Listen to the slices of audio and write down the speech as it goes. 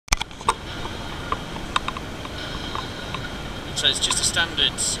So it's just a standard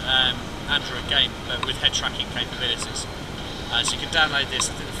Android game, but with head tracking capabilities. So you can download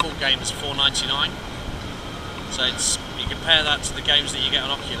this. I think the full game is $4.99. So you compare that to the games that you get on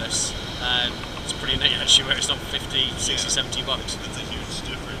Oculus. It's pretty neat actually, where it's not 50, 60, 70 bucks. That's a huge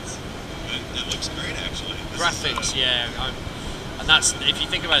difference. It looks great actually. Graphics, yeah. And that's, if you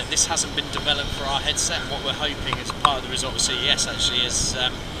think about it, this hasn't been developed for our headset. And what we're hoping as part of the result of CES actually is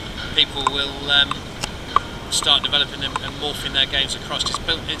people will start developing them and morphing their games across.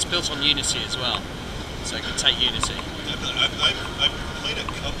 It's built on Unity as well, so it can take Unity. I've played a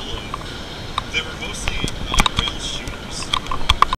couple of. They were mostly